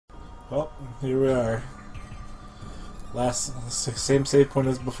Well, here we are. Same save point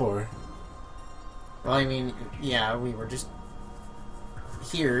as before. Well, I mean, yeah, we were just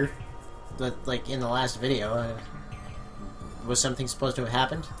here, but, like, in the last video. Was something supposed to have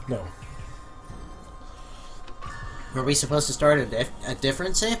happened? No. Were we supposed to start at a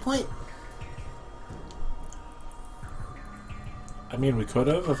different save point? I mean, we could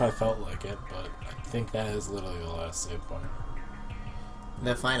have if I felt like it, but I think that is literally the last save point.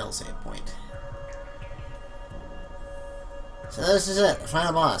 The final save point. So this is it, the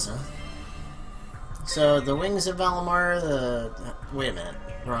final boss, huh? So the Wings of Valmar, wait a minute,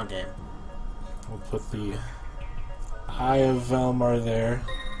 wrong game. We'll put the Eye of Valmar there.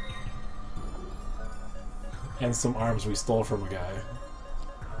 And some arms we stole from a guy.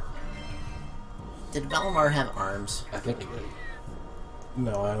 Did Valmar have arms? I think...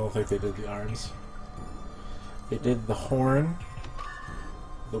 No, I don't think they did the arms. They did the horn,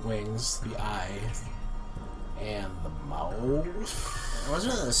 the wings, the eye, and the mouth.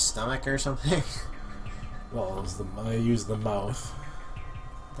 Wasn't it the stomach or something? Well, it was I used the mouth.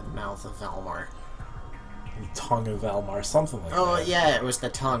 The mouth of Valmar. The tongue of Valmar, something like that. Oh, yeah, it was the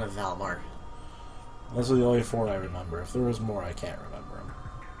tongue of Valmar. Those are the only 4 I remember. If there was more, I can't remember them.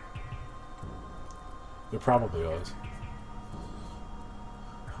 There probably was.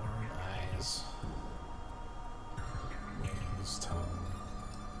 Horn, eyes, wings, tongue.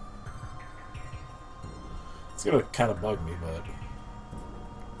 It's gonna kind of bug me, but...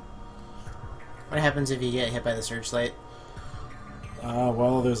 What happens if you get hit by the searchlight?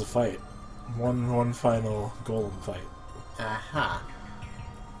 Well, there's a fight. One final golem fight. Aha.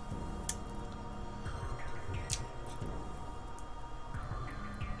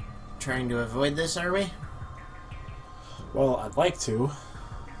 Trying to avoid this, are we? Well, I'd like to.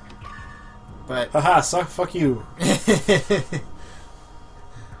 But... Haha, fuck you!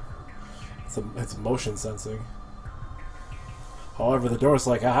 It's motion sensing. However, the door's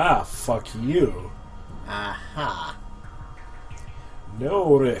like, aha, fuck you. Aha.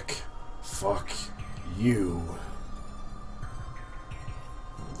 No, Rick. Fuck you.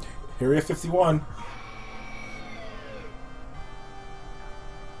 Area 51.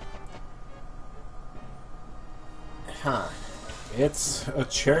 Huh. It's a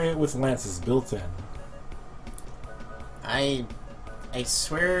chariot with lances built in. I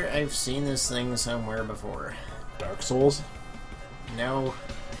swear I've seen this thing somewhere before. Dark Souls? No.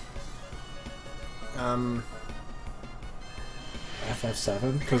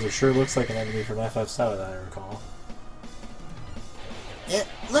 FF7? Because it sure looks like an enemy from FF7, I recall. It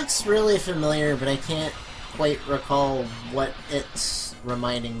looks really familiar, but I can't quite recall what it's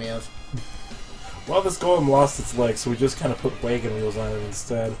reminding me of. Well, this golem lost its legs, so we just kind of put wagon wheels on it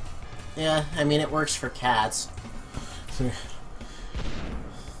instead. Yeah, I mean, it works for cats. So,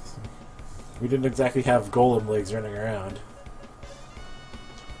 we didn't exactly have golem legs running around.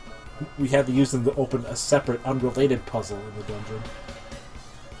 We had to use them to open a separate, unrelated puzzle in the dungeon.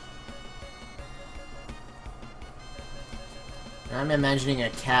 I'm imagining a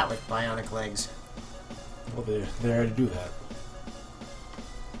cat with bionic legs. Well, they already do that.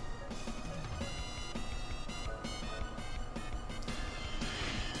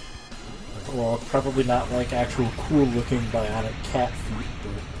 Well, probably not like actual cool-looking bionic cat feet,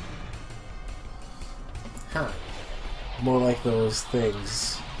 but... Huh. More like those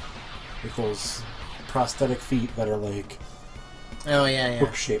things. Like those prosthetic feet that are like... Oh, yeah, yeah.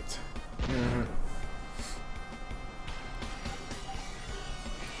 hook-shaped. Mm-hmm.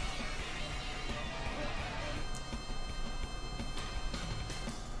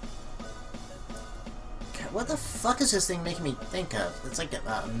 What the fuck is this thing making me think of? It's like a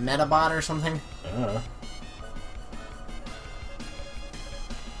Metabot or something?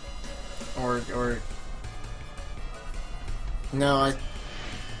 Or... No,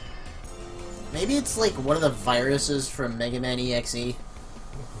 maybe it's like one of the viruses from Mega Man EXE.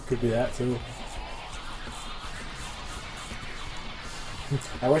 Could be that, too.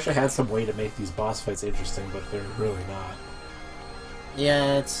 I wish I had some way to make these boss fights interesting, but they're really not.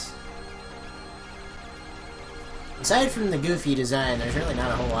 Yeah, it's... Aside from the goofy design, there's really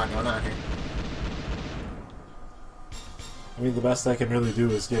not a whole lot going on here. I mean, the best I can really do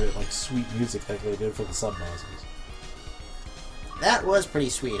is give it, like, sweet music like they did for the sub-bosses. That was pretty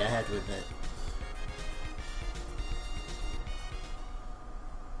sweet, I have to admit.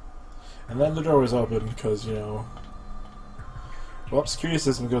 And then the door was open, because, you know... Well, security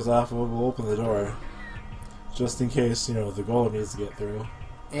system goes off, we'll open the door. Just in case, you know, the golem needs to get through.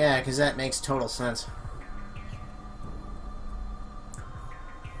 Yeah, because that makes total sense.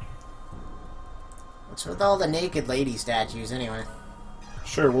 What's with all the naked lady statues, anyway?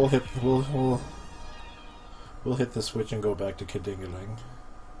 Sure, we'll hit the switch and go back to Kadingaling.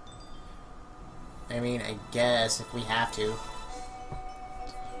 I mean, I guess if we have to.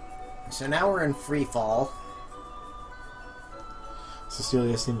 So now we're in free fall.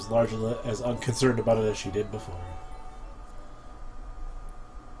 Cecilia seems largely as unconcerned about it as she did before.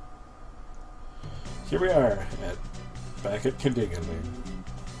 Here we are, back at Kadingaling.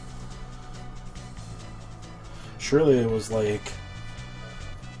 Surely it was like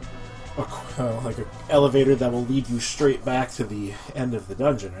an elevator that will lead you straight back to the end of the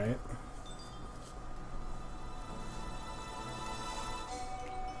dungeon, right?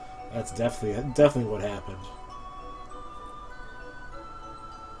 That's definitely what happened.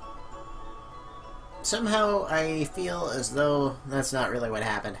 Somehow I feel as though that's not really what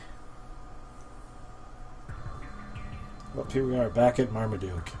happened. Well, here we are, back at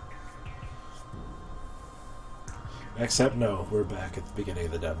Marmaduke. Except no, we're back at the beginning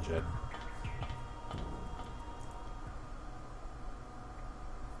of the dungeon.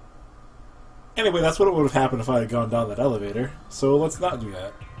 Anyway, that's what would have happened if I had gone down that elevator, so let's not do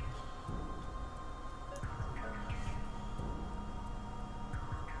that.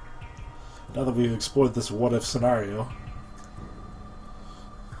 Now that we've explored this what-if scenario.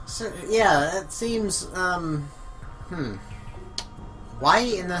 So, yeah, it seems, Why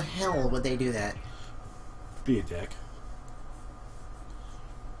in the hell would they do that? Be a dick.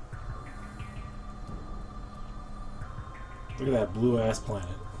 Look at that blue-ass planet.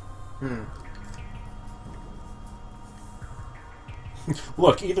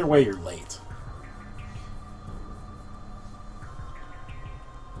 Look, either way you're late.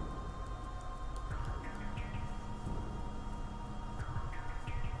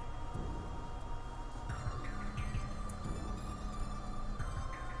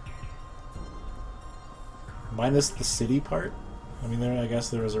 Minus the city part. I mean, I guess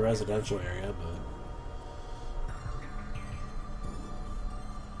there was a residential area, but...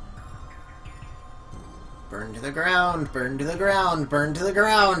 Burn to the ground, burn to the ground, burn to the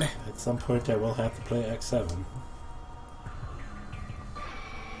ground! At some point I will have to play X7.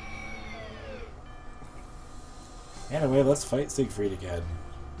 Anyway, let's fight Siegfried again.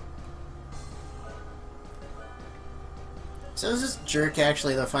 So is this jerk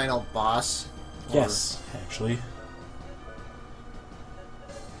actually the final boss? Yes, actually.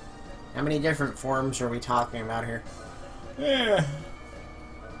 How many different forms are we talking about here?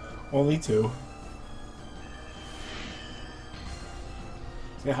 Only 2.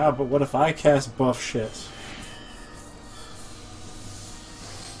 Yeah, but what if I cast buff shit?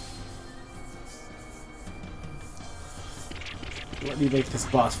 Let me make this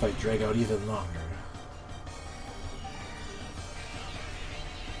boss fight drag out even longer.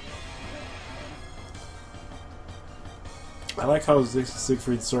 I like how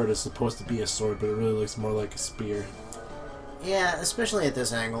Siegfried's sword is supposed to be a sword, but it really looks more like a spear. Yeah, especially at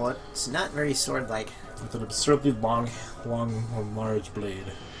this angle. It's not very sword-like. With an absurdly long and large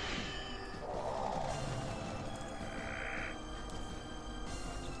blade.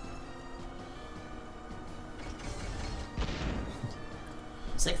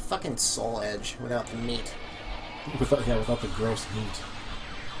 It's like fucking Soul Edge without the meat. Without the gross meat.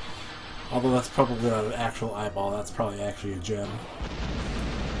 Although that's probably not an actual eyeball, that's probably actually a gem.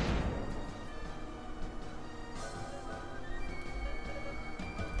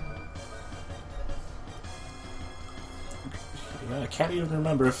 Yeah, I can't even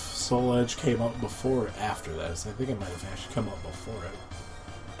remember if Soul Edge came out before or after this. I think it might have actually come out before it.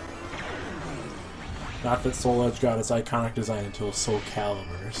 Not that Soul Edge got its iconic design until Soul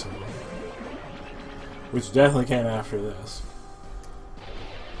Calibur, so... Which definitely came after this.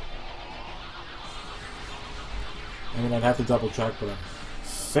 I mean, I'd have to double check, but I'm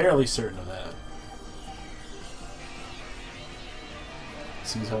fairly certain of that.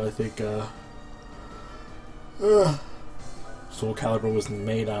 See how I think, Soul Calibur was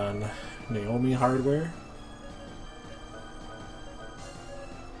made on Naomi hardware.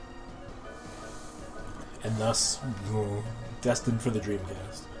 And thus, destined for the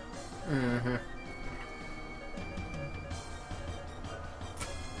Dreamcast. Mm-hmm.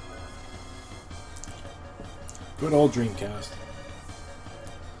 Good old Dreamcast.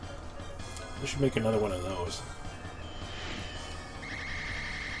 We should make another one of those.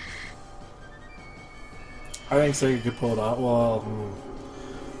 I think Sega could pull it off. Well,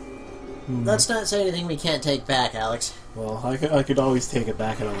 Let's not say anything we can't take back, Alex. well, I could always take it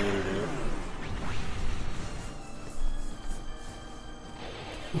back at a later date.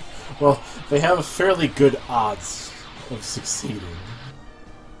 Well, they have a fairly good odds of succeeding.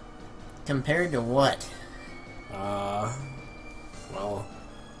 Compared to what? well,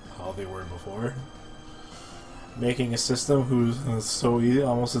 how they were before. Making a system who's so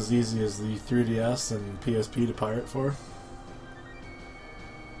almost as easy as the 3DS and PSP to pirate for.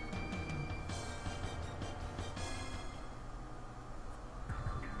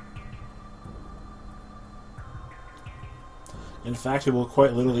 In fact, it will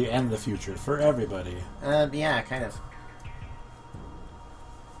quite literally end the future for everybody. Yeah, kind of.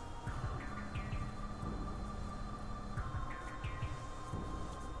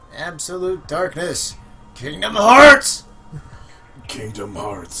 Absolute darkness. Kingdom Hearts! Kingdom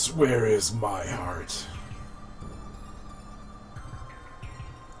Hearts, where is my heart?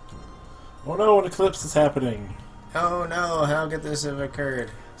 Oh no, an eclipse is happening. Oh no, how could this have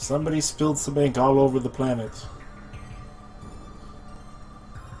occurred? Somebody spilled some ink all over the planet.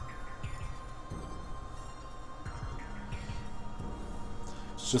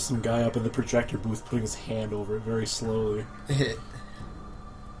 It's just some guy up in the projector booth putting his hand over it very slowly.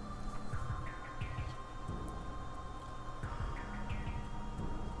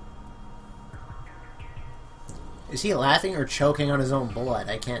 Is he laughing or choking on his own blood?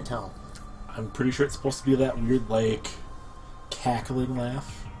 I can't tell. I'm pretty sure it's supposed to be that weird, like, cackling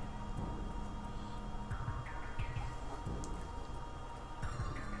laugh.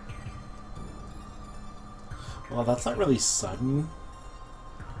 Well, that's not really sudden.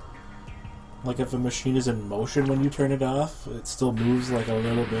 Like, if a machine is in motion when you turn it off, it still moves, like, a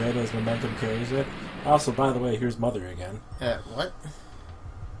little bit as momentum carries it. Also, by the way, here's Mother again. What?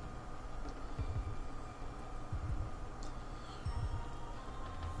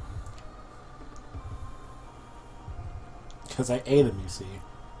 Because I ate him, you see.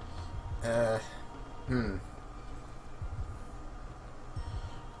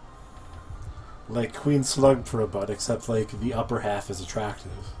 Like Queen Slug for a butt, except, like, the upper half is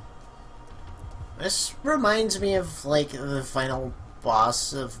attractive. This reminds me of, like, the final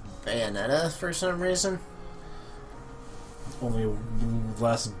boss of Bayonetta for some reason. Only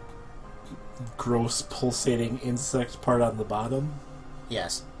less gross pulsating insect part on the bottom.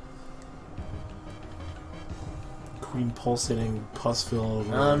 Yes. Queen pulsating pus-filled.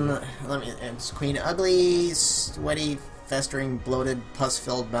 It's Queen Ugly, sweaty, festering, bloated,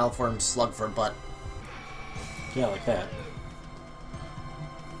 pus-filled, malformed slug for butt. Yeah, like that.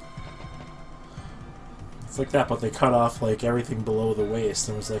 It's like that, but they cut off, like, everything below the waist,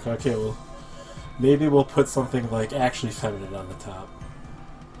 and was like, okay, well, maybe we'll put something, like, actually feminine on the top.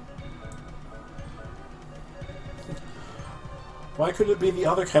 Why couldn't it be the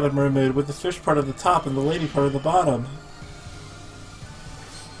other kind of mermaid with the fish part of the top and the lady part of the bottom?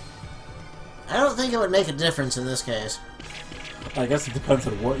 I don't think it would make a difference in this case. I guess it depends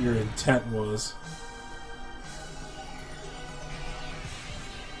on what your intent was.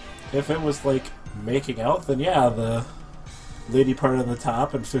 If it was, like, making out, then yeah, the lady part on the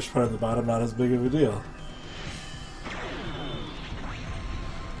top and fish part on the bottom, not as big of a deal.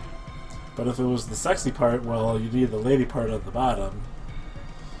 But if it was the sexy part, well, you need the lady part at the bottom.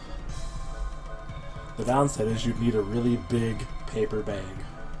 The downside is you'd need a really big paper bag.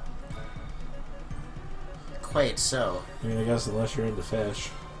 Quite so. I mean, I guess unless you're into fish.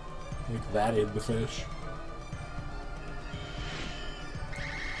 Like that into fish.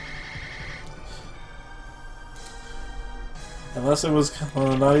 Unless it was,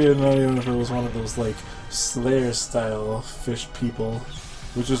 well, not even if it was one of those, like, Slayer-style fish people.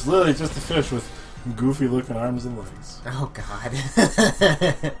 Which is literally just a fish with goofy-looking arms and legs. Oh, God.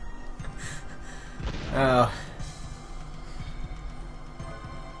 Oh.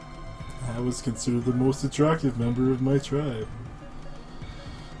 I was considered the most attractive member of my tribe.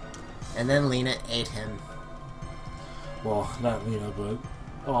 And then Lena ate him. Well, not Lena, but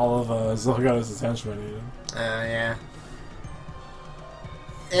all of Zelgada's attention ate him. Yeah.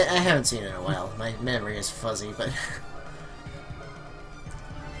 I haven't seen it in a while. My memory is fuzzy, but...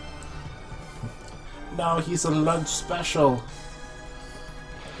 No, he's a lunch special.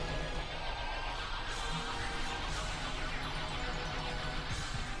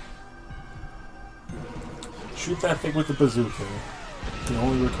 Shoot that thing with the bazooka. It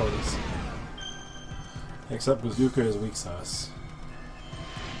only recoils. Except bazooka is weak sauce.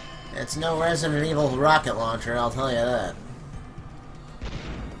 It's no Resident Evil rocket launcher, I'll tell you that.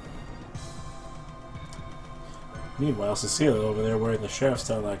 Meanwhile, Cecilia over there wearing the sheriff's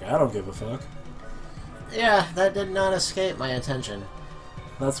tie like, I don't give a fuck. Yeah, that did not escape my attention.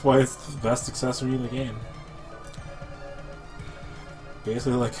 That's why it's the best accessory in the game.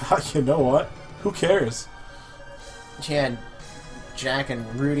 Basically like, you know what? Who cares? Yeah, Jack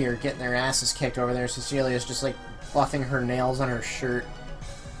and Rudy are getting their asses kicked over there. Cecilia's just like buffing her nails on her shirt.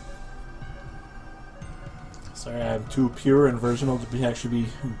 Sorry, I'm too pure and virginal to actually be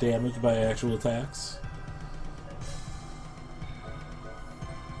damaged by actual attacks.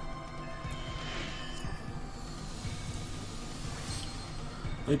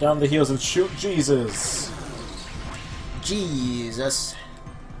 Lay down the heels and shoot Jesus! Jesus.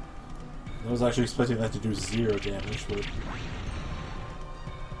 I was actually expecting that to do 0 damage, but...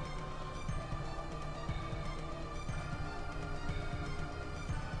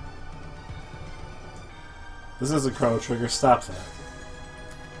 This is a Chrono Trigger, stop that.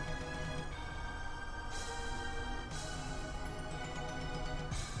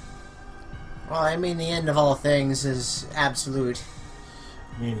 Well, I mean, the end of all things is absolute.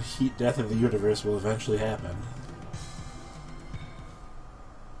 I mean, heat death of the universe will eventually happen.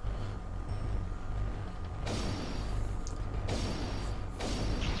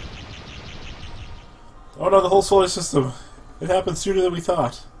 Oh no, the whole solar system! It happened sooner than we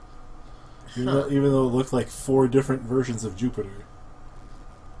thought. Even though it looked like 4 different versions of Jupiter.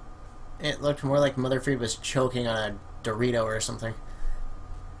 It looked more like Mother Freed was choking on a Dorito or something.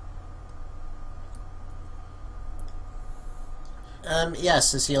 Yes,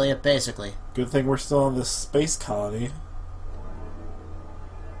 Cecilia, basically. Good thing we're still on this space colony.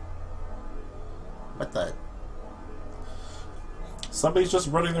 What the? Somebody's just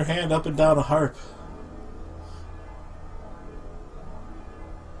running their hand up and down a harp.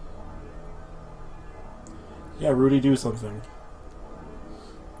 Yeah, Rudy, do something.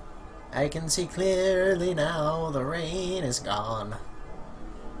 I can see clearly now, the rain is gone.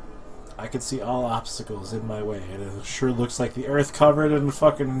 I can see all obstacles in my way, and it sure looks like the earth covered in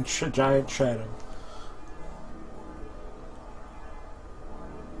fucking giant shadow.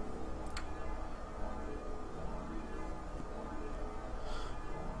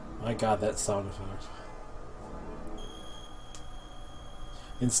 My god, that sound effect.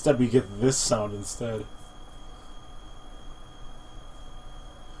 Instead, we get this sound instead.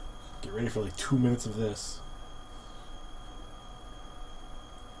 Get ready for like 2 minutes of this.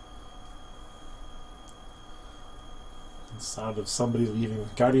 The sound of somebody leaving.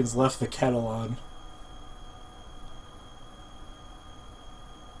 Guardians left the kettle on.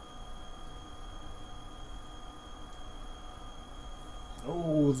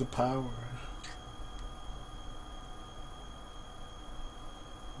 Oh, the power.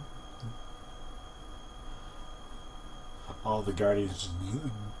 All the Guardians just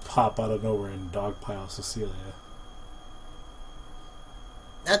pop out of nowhere and dogpile Cecilia.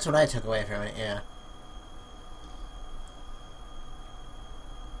 That's what I took away from it, yeah.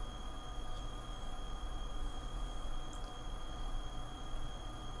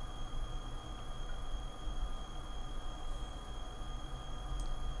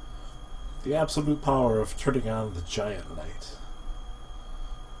 The absolute power of turning on the giant light.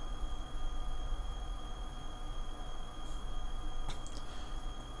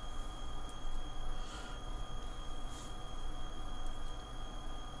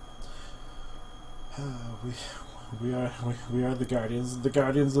 We are the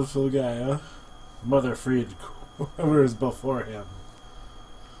Guardians of Filgaia. Mother freed whoever is before him.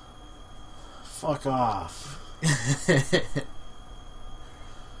 Fuck off.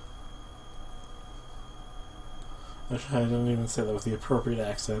 I didn't even say that with the appropriate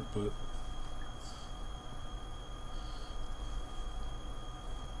accent, but...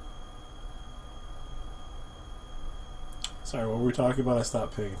 Sorry, what were we talking about? I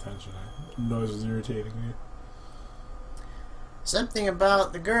stopped paying attention. Noise was irritating me. Something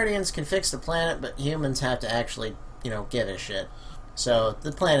about the Guardians can fix the planet, but humans have to actually, give a shit. So,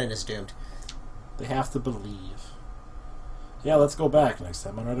 the planet is doomed. They have to believe. Yeah, let's go back next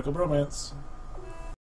time on Radical Bromance.